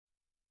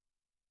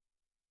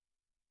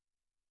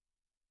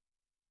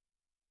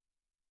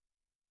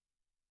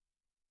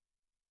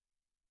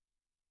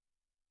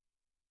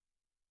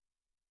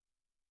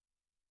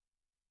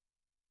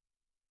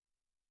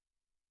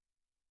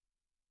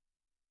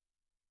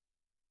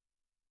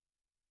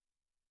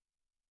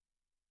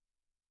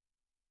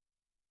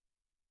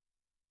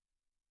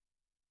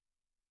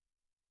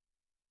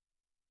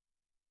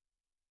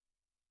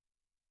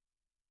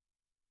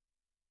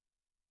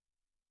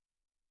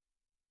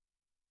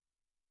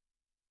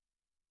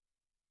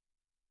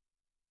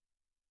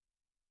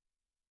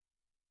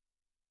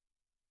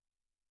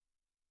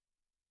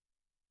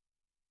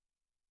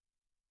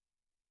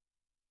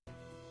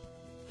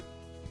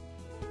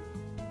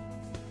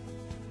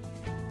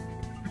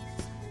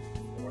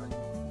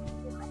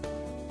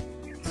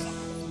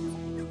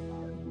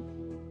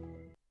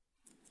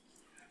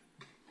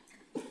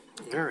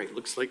All right,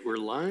 looks like we're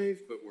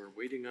live, but we're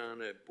waiting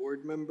on a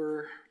board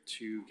member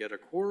to get a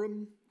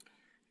quorum.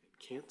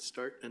 It can't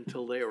start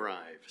until they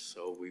arrive,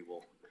 so we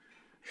will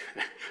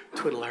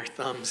twiddle our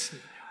thumbs,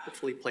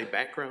 hopefully play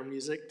background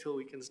music till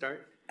we can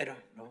start. I don't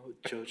know,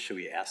 Joe, should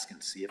we ask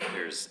and see if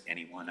there's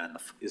anyone on the,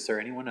 is there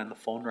anyone on the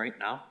phone right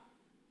now?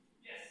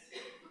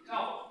 Yes.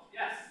 No.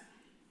 Yes.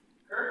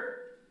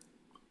 Kurt?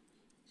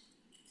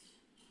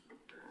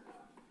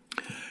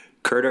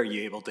 Kurt, are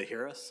you able to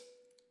hear us?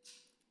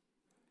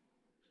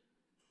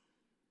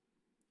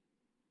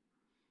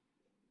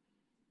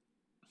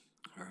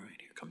 All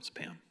right, here comes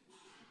Pam.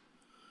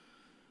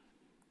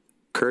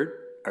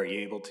 Kurt, are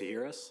you able to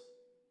hear us?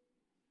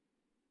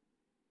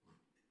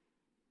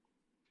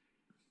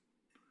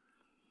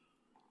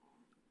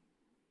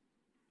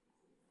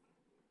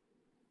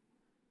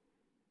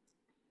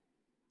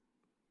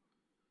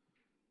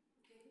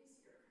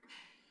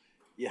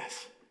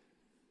 Yes.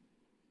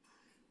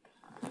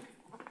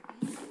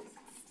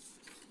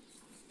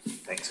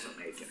 Thanks for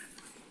making it.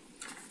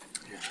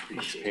 Yeah,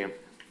 appreciate Pam.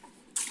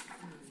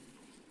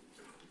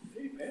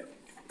 Hey, Pam.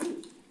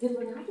 Did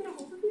Renee get a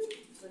hold of you?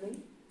 Renee?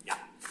 Yeah.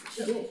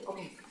 She did,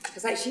 okay.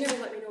 Because she never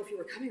let me know if you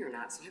were coming or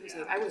not, so I was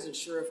like, I wasn't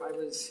sure if I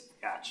was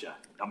Gotcha.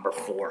 Number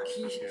 4.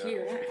 key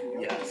or not key.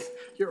 Yes.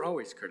 You're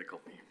always critical,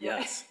 Pam.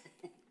 Yes.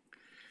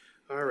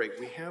 All right,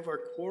 we have our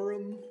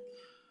quorum.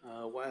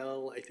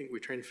 While I think we're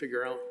trying to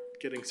figure out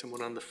getting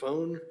someone on the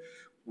phone,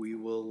 we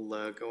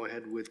will go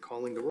ahead with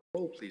calling the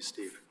roll, please,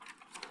 Steve.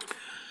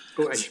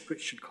 Oh, I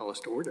should call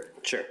us to order.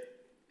 Sure.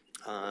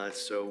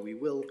 So we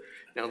will,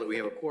 now that we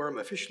have a quorum,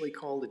 officially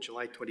call the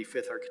July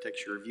 25th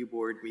Architecture Review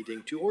Board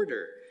meeting to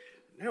order.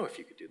 Now if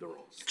you could do the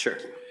rolls. Sure.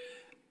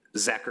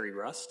 Zachary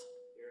Rust.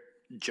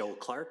 Here. Joe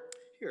Clark.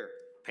 Here.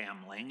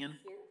 Pam Langen.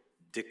 Here.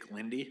 Dick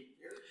Lindy.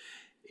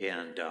 Here.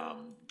 And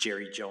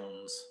Jerry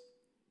Jones,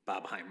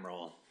 Bob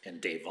Heimroll,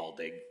 and Dave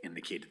Aldig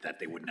indicated that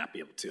they would not be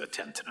able to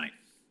attend tonight.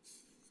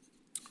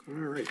 All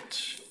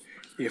right.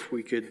 If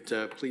we could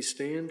please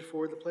stand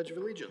for the Pledge of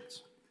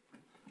Allegiance.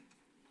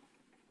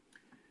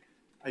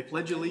 I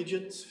pledge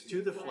allegiance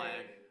to the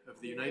flag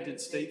of the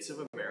United States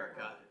of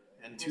America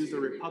and to the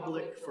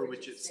republic for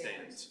which it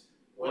stands,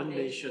 one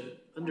nation,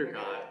 under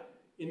God,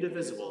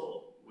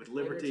 indivisible, with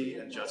liberty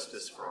and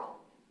justice for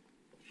all.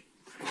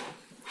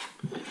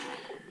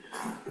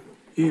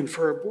 And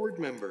for our board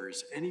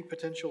members, any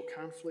potential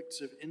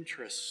conflicts of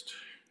interest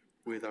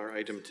with our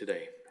item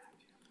today?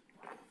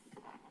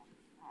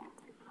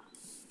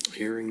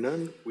 Hearing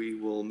none, we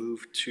will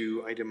move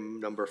to item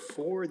number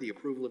 4, the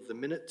approval of the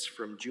minutes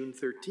from June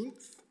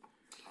 13th.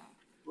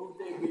 Move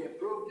they be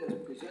approved as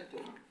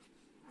presented.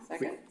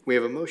 Second? We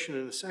have a motion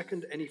and a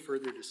second. Any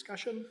further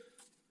discussion?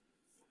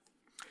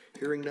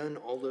 Hearing none,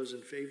 all those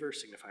in favor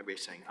signify by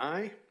saying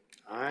aye.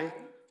 Aye.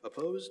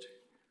 Opposed?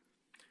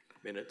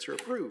 Minutes are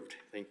approved.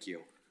 Thank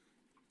you.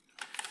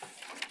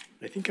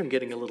 I think I'm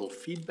getting a little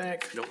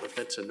feedback. I don't know if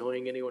that's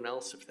annoying anyone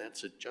else, if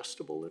that's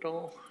adjustable at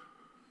all.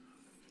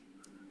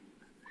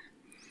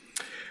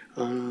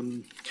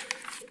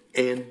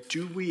 And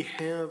do we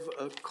have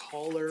a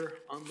caller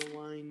on the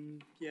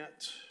line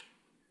yet?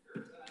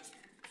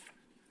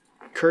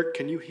 Kurt,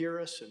 can you hear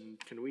us, and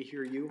can we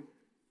hear you?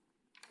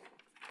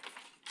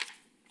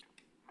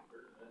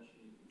 Kurt mentioned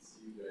he can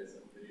see you guys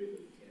on video, but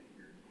he can't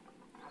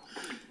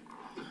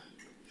hear me.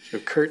 So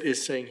Kurt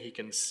is saying he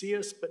can see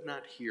us but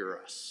not hear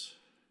us.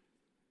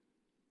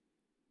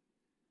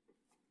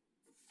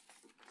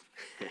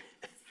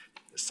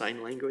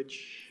 Sign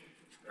language.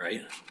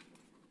 Right?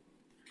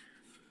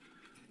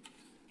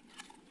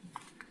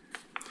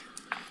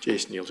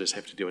 Jason, you'll just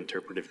have to do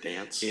interpretive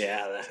dance.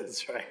 Yeah,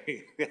 that's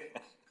right.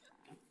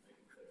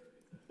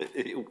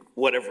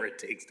 Whatever it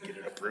takes to get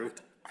it approved.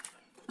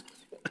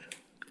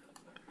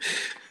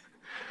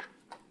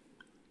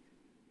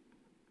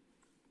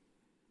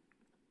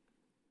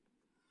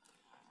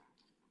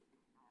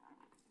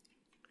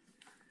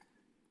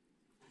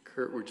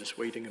 Kurt, we're just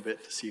waiting a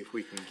bit to see if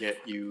we can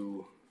get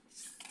you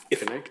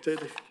connected.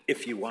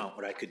 If you want,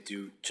 what I could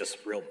do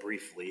just real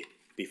briefly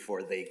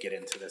before they get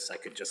into this, I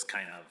could just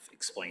kind of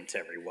explain to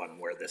everyone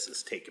where this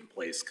is taking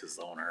place, because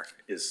the owner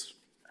is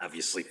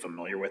obviously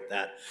familiar with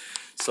that.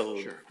 So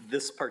Sure.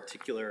 This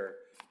particular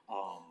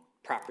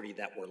property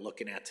that we're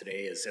looking at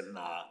today is in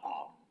the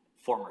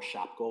former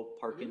Shopko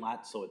parking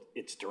lot. So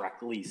it's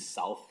directly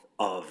south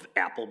of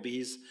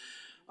Applebee's.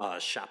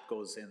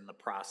 Shopko's in the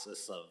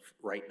process of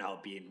right now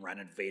being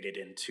renovated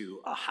into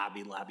a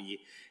Hobby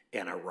Lobby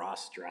and a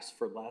Ross Dress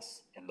for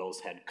Less, and those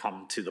had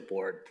come to the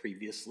board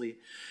previously.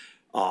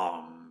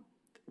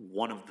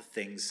 One of the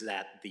things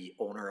that the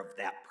owner of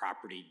that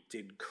property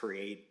did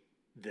create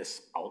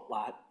this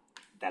outlot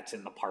that's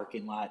in the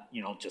parking lot,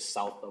 you know, just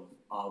south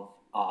of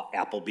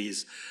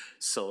Applebee's.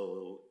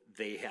 So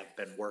they have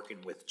been working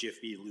with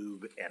Jiffy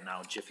Lube, and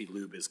now Jiffy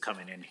Lube is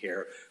coming in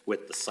here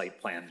with the site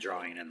plan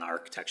drawing and the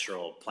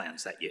architectural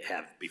plans that you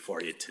have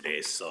before you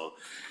today. So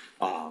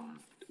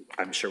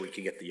I'm sure we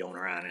can get the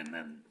owner on, and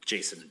then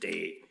Jason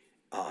Day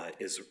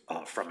is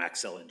from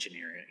Excel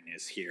Engineering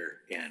is here,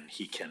 and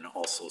he can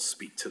also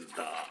speak to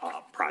the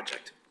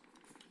project.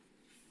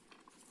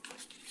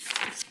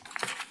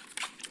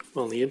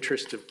 Well, in the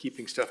interest of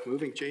keeping stuff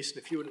moving, Jason,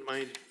 if you wouldn't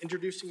mind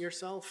introducing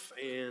yourself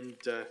and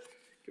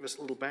give us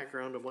a little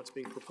background on what's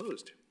being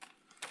proposed.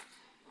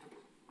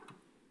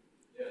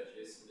 Yeah,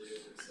 Jason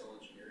Davis, Excel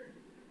Engineering,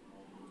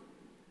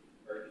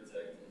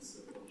 architect and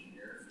civil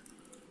engineer,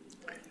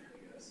 I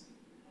guess.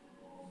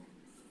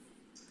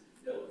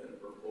 Yeah, looking to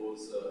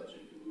propose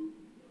Jiffy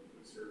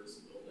quick service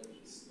building,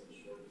 just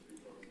short of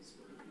 3,000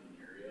 square feet in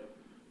area.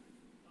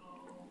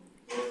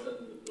 North end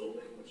of the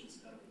building, which is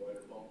kind of a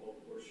wider bump out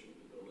portion of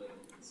the building,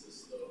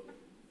 consists of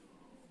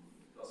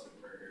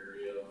customer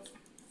area, the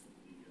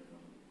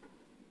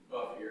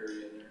coffee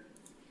area in there.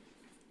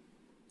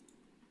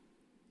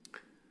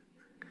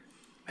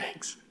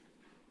 Thanks.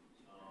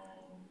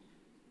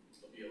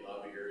 There'll be a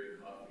lobby area,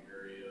 coffee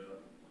area,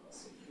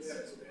 some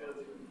six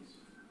bathrooms.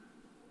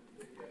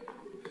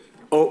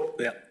 Oh,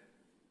 yeah.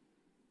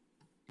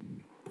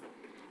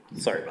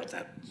 Sorry about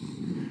that.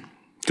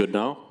 Good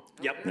now?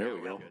 Yep. There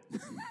we go.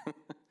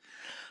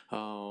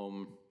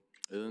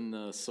 In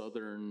the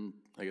southern,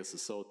 I guess the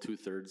south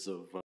 2/3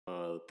 of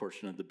the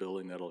portion of the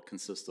building, that'll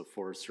consist of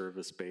 4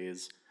 service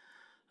bays.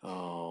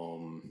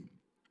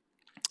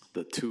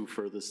 The 2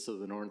 furthest to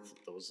the north,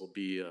 those will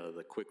be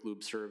the quick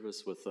lube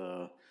service with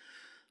a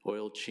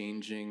oil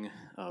changing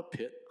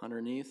pit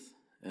underneath.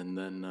 And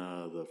then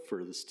the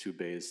furthest 2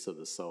 bays to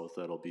the south,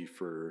 that'll be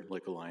for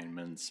like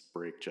alignments,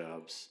 brake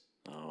jobs,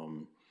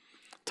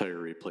 tire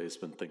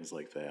replacement, things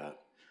like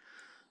that.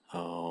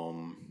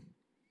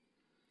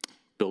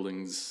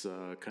 Building's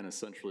kind of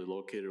centrally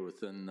located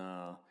within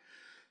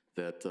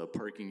that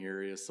parking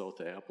area south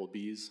of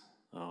Applebee's.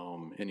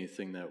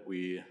 Anything that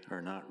we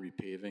are not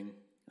repaving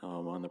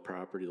on the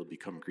property will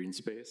become green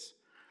space.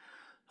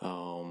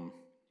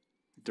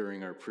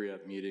 During our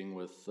pre-op meeting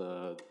with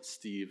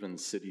Steve and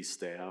city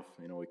staff,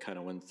 we kind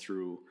of went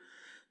through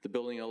the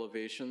building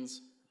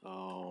elevations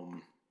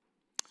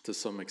to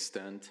some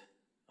extent.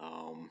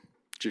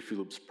 Jiffy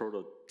Lube's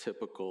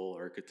prototypical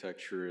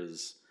architecture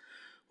is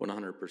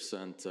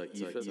 100%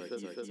 EFIS.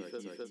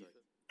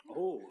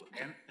 Oh,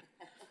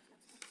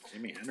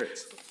 Jimi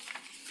Hendrix.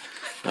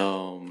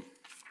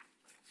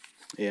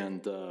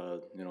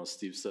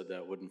 Steve said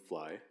that wouldn't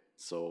fly.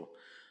 So,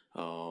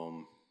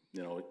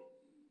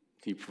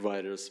 he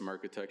provided us some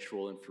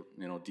architectural,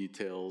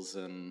 details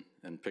and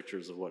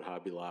pictures of what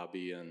Hobby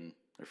Lobby and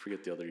I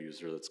forget the other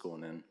user that's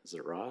going in. Is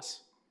it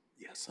Ross?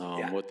 Yes.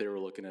 What they were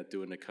looking at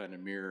doing to kind of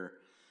mirror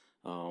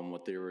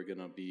what they were going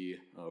to be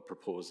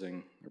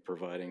proposing or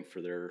providing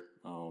for their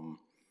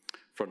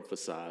front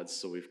facades.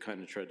 So we've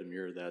kind of tried to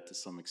mirror that to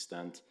some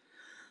extent.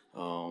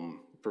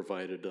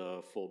 Provided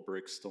a full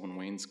brick stone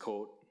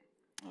wainscot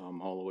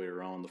all the way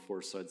around the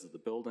 4 sides of the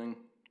building.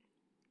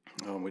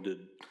 We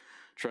did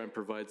try and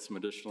provide some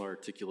additional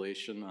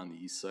articulation on the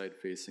east side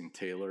facing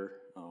Taylor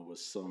with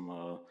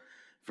some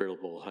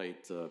variable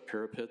height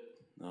parapet,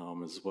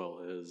 as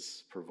well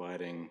as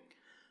providing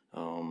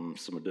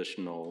some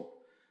additional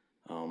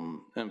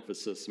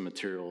emphasis and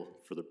material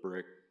for the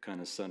brick, kind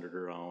of centered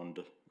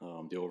around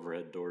the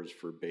overhead doors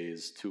for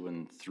bays 2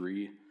 and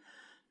 3,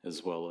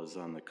 as well as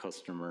on the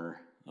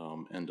customer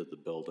end of the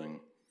building.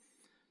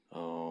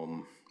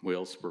 We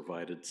also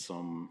provided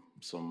some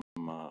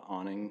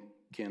awning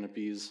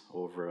canopies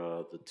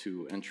over the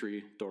 2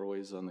 entry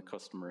doorways on the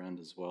customer end,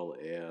 as well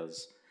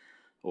as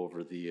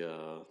over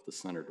the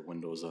centered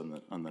windows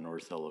on the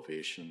north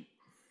elevation.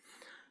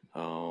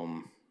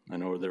 I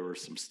know there were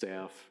some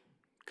staff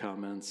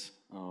comments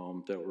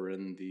that were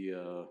in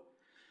the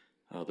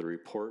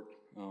report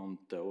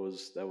that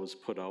was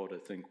put out. I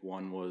think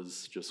one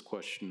was just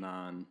question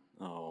on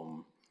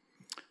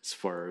as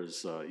far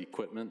as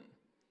equipment.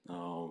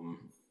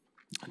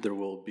 There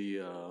will be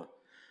a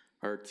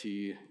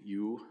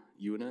RTU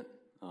unit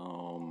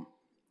on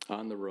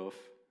the roof.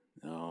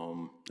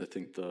 I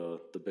think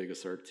the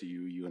biggest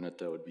RTU unit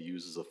that would be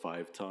used is a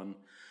 5-ton,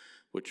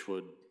 which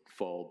would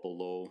fall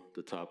below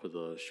the top of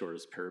the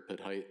shortest parapet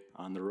height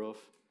on the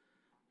roof.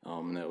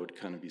 And that would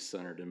kind of be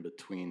centered in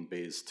between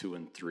bays 2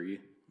 and 3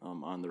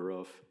 on the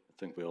roof. I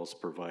think we also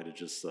provided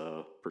just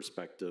a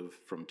perspective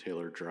from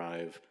Taylor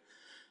Drive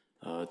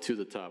to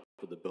the top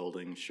of the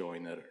building,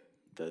 showing that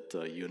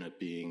unit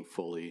being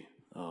fully,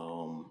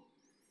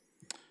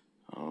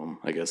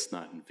 I guess,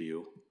 not in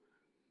view.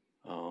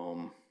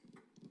 I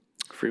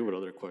forget what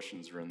other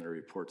questions were in the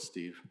report,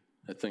 Steve.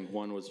 I think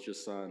one was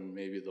just on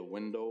maybe the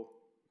window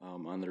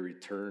on the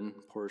return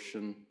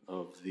portion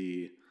of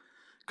the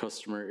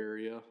customer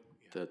area.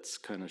 That's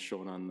kind of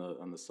shown on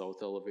the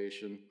south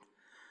elevation.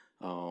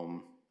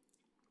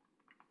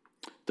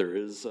 There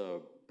is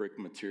brick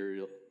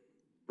material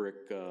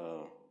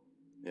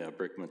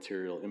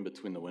in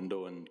between the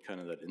window and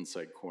kind of that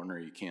inside corner.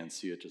 You can't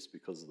see it just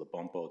because of the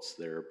bump outs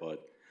there,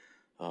 but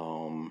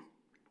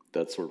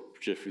that's where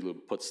Jiffy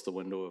Lube puts the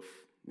window. If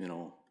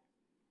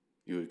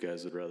you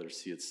guys would rather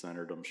see it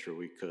centered, I'm sure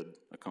we could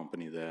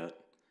accompany that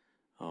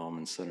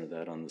and center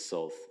that on the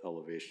south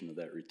elevation of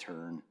that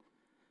return.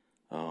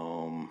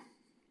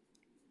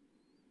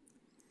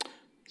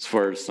 As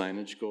far as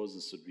signage goes,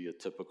 this would be a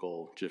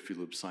typical Jiffy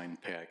Lube sign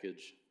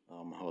package.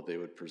 how they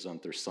would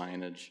present their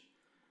signage.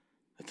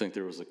 I think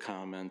there was a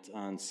comment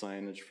on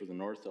signage for the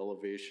north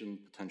elevation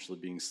potentially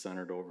being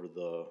centered over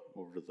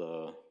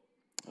the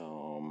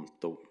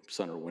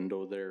center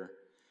window there.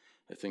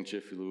 I think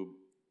Jiffy Lube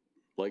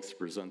likes to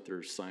present their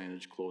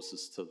signage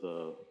closest to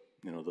the,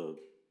 you know,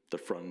 the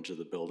frontage of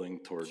the building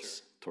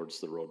towards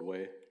the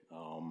roadway.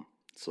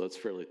 So that's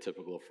fairly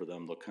typical for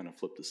them. They'll kind of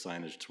flip the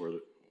signage to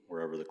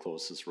wherever the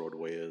closest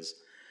roadway is.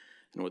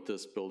 And with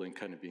this building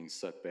kind of being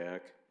set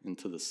back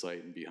into the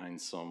site and behind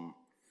some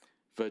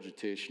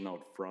vegetation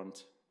out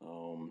front,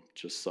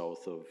 just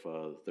south of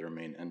their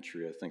main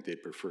entry, I think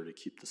they'd prefer to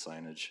keep the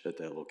signage at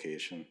that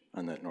location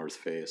on that north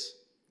face.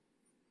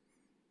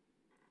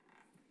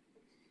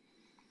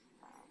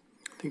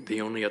 I think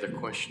the only other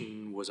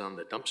question was on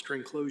the dumpster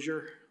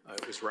enclosure.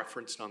 It was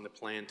referenced on the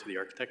plan to the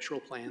architectural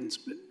plans,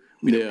 but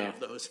we don't have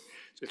those.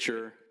 So if you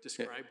could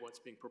describe what's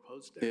being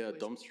proposed there, Yeah,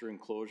 please. dumpster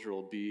enclosure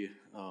will be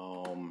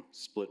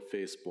split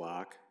face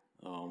block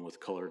with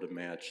color to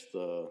match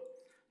the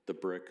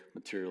brick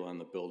material on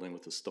the building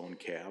with a stone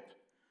cap.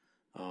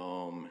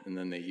 And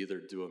then they either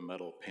do a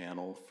metal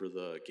panel for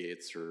the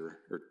gates or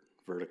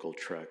vertical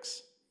Trex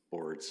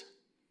boards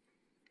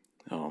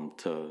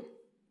to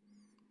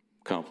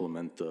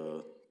complement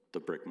the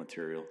brick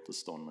material, the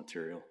stone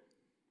material.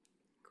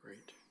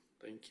 Great,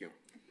 thank you.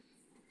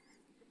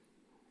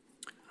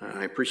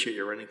 I appreciate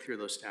you running through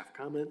those staff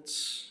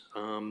comments.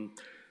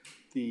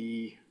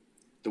 The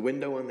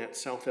window on that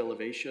south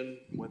elevation,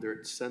 whether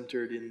it's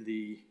centered in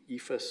the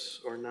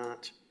ephes or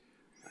not,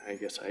 I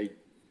guess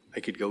I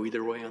could go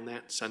either way on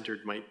that.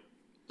 Centered might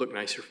look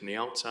nicer from the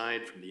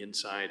outside, from the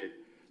inside. It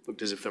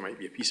looked as if there might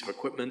be a piece of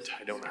equipment.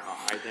 I don't know how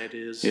high that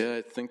is. Yeah,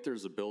 I think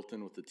there's a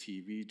built-in with the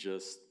TV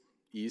just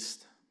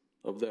east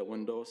of that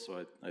window,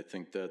 so I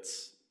think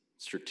that's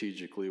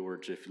strategically where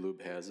Jiffy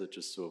Lube has it,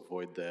 just to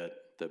avoid that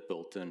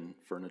built-in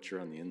furniture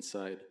on the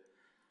inside.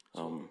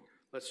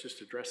 Let's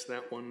just address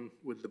that one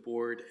with the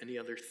board. Any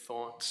other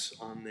thoughts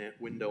on that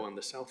window on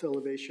the south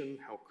elevation?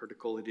 How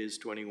critical it is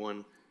to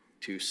anyone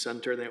to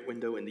center that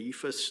window in the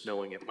ephes,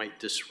 knowing it might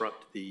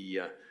disrupt the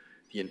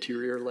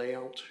interior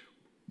layout?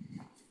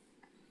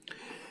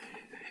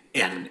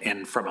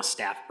 And from a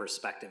staff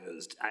perspective,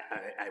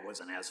 I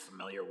wasn't as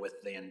familiar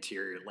with the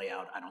interior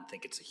layout. I don't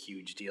think it's a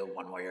huge deal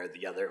one way or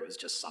the other. It was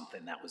just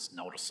something that was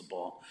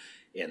noticeable.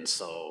 And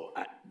so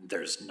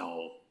there's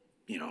no,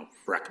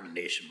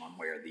 recommendation one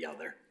way or the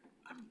other.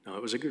 No,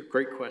 it was a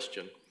great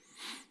question.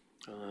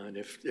 And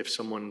if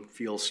someone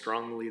feels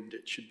strongly that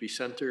it should be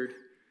centered,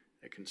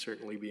 it can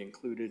certainly be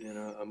included in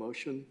a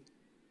motion.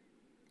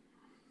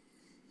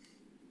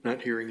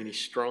 Not hearing any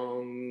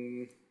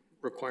strong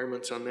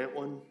requirements on that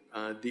one.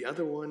 The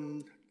other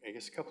one, I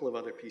guess a couple of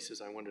other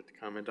pieces I wanted to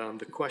comment on.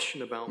 The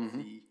question about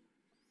the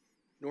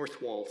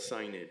north wall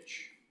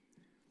signage.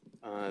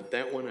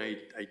 That one,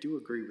 I do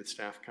agree with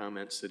staff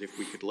comments that if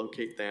we could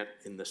locate that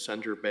in the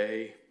center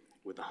bay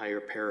with a higher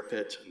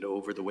parapet and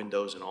over the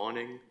windows and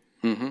awning,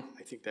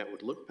 I think that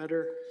would look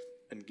better.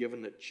 And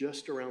given that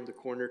just around the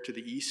corner to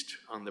the east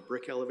on the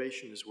brick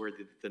elevation is where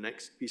the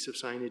next piece of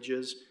signage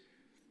is,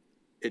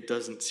 it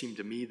doesn't seem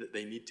to me that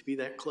they need to be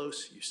that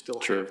close. You still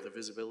have the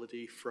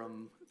visibility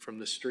from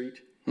the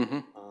street.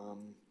 And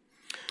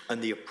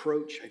the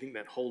approach, I think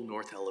that whole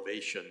north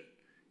elevation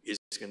is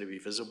going to be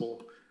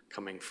visible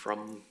coming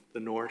from the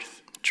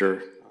north.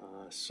 Sure.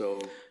 So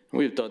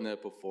we've done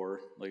that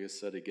before. Like I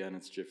said, again,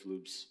 it's Jiffy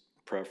Lube's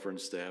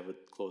preference to have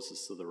it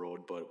closest to the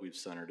road, but we've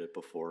centered it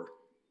before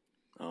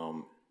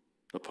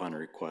upon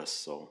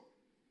request, so.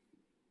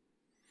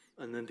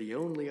 And then the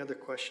only other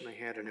question I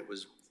had, and it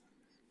was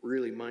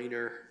really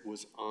minor,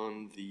 was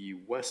on the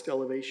west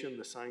elevation,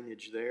 the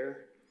signage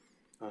there.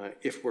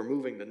 If we're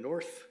moving the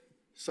north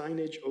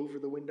signage over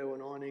the window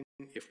and awning,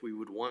 if we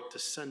would want to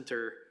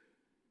center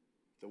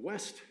the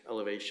west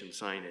elevation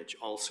signage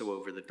also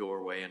over the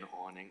doorway and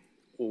awning,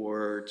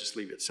 or just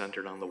leave it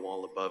centered on the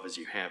wall above as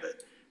you have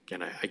it.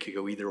 Again, I could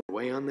go either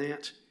way on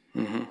that.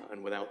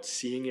 And without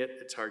seeing it,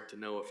 it's hard to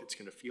know if it's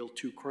going to feel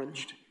too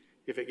crunched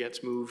if it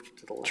gets moved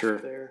to the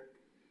left there.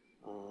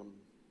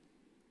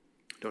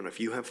 Don't know if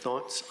you have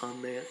thoughts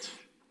on that.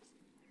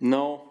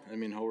 No, I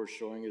mean, how we're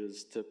showing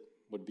it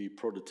would be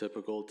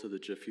prototypical to the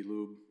Jiffy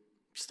Lube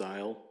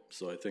style,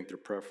 so I think their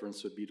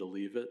preference would be to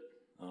leave it.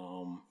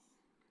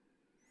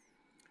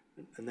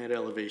 And that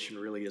elevation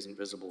really isn't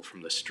visible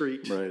from the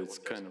street. Right, it's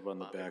kind of on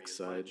the back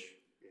side.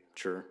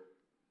 Sure.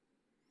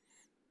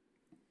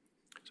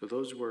 So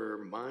those were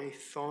my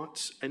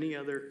thoughts. Any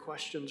other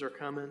questions or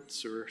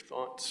comments or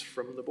thoughts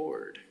from the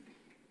board?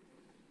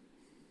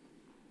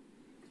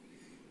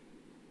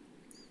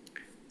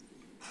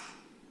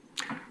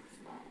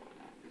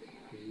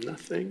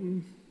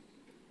 Nothing.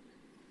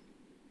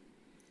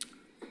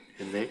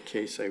 In that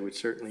case, I would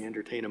certainly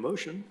entertain a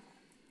motion.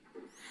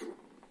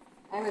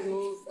 I would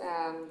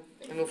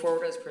move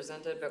forward as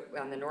presented, but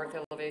on the north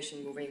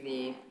elevation, moving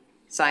the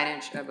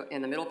signage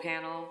in the middle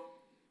panel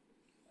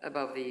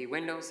above the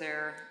windows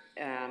there,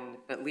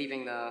 but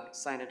leaving the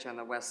signage on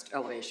the west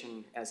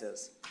elevation as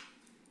is.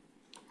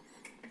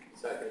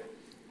 Second.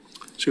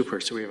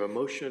 Super, so we have a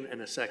motion and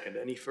a second.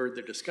 Any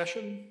further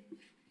discussion?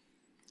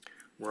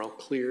 We're all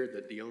clear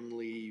that the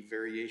only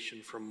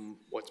variation from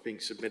what's being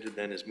submitted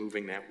then is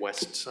moving that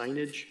west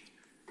signage?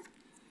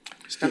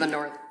 To the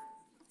north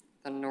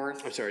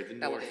I'm sorry, the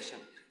north. elevation,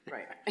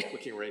 right.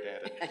 Looking right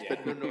at it,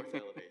 but the north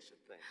elevation,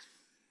 thanks.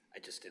 I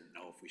just didn't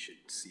know if we should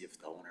see if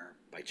the owner,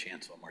 by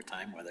chance, one more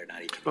time, whether or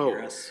not he can Oh,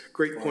 hear us.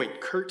 great point.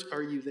 Kurt,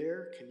 are you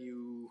there? Can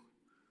you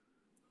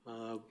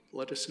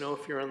let us know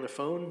if you're on the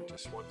phone?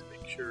 Just want to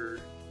make sure.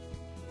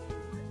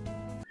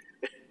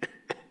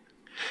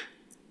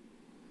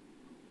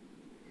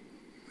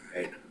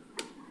 Right.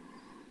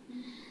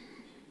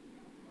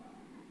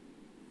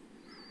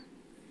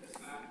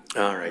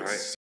 All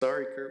right.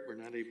 Sorry, Kurt, we're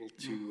not able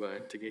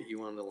to get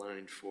you on the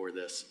line for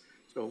this.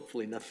 So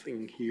hopefully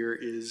nothing here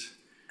is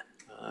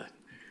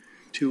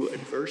too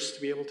adverse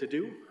to be able to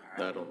do.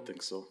 I don't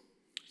think so.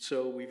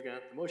 So we've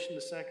got the motion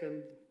to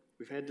second.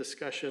 We've had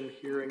discussion,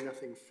 hearing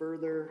nothing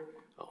further.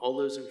 All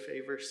those in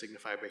favor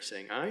signify by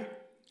saying aye.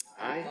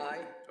 Aye.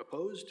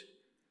 Opposed?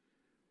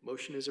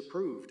 Motion is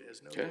approved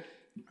as noted. Okay.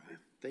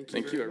 Thank you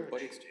Thank you, very much.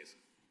 everybody.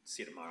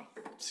 See you tomorrow.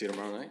 See you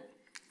tomorrow night.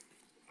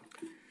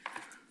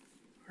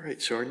 All right,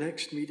 so our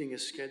next meeting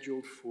is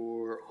scheduled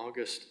for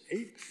August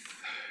 8th,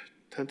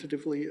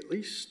 tentatively at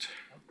least.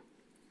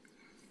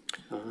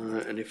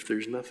 And if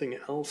there's nothing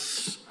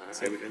else,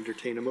 I would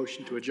entertain a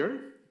motion to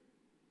adjourn.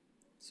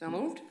 So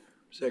moved?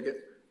 Second.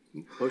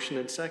 Motion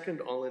and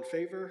second, all in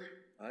favor?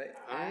 Aye.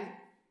 Aye.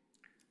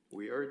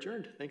 We are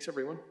adjourned. Thanks,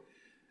 everyone.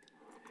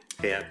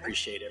 Hey, I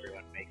appreciate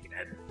everyone making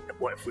it.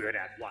 What if we would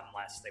have had one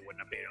less, they wouldn't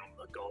have been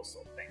able to go, so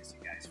thanks you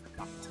guys for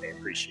coming today,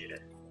 appreciate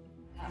it.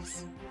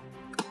 Yes.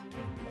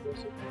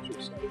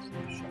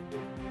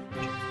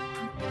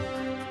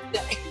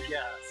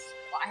 Yes.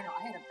 Well, I know,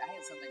 I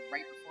had something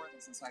right before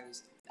this, and so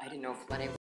I didn't know if Lenny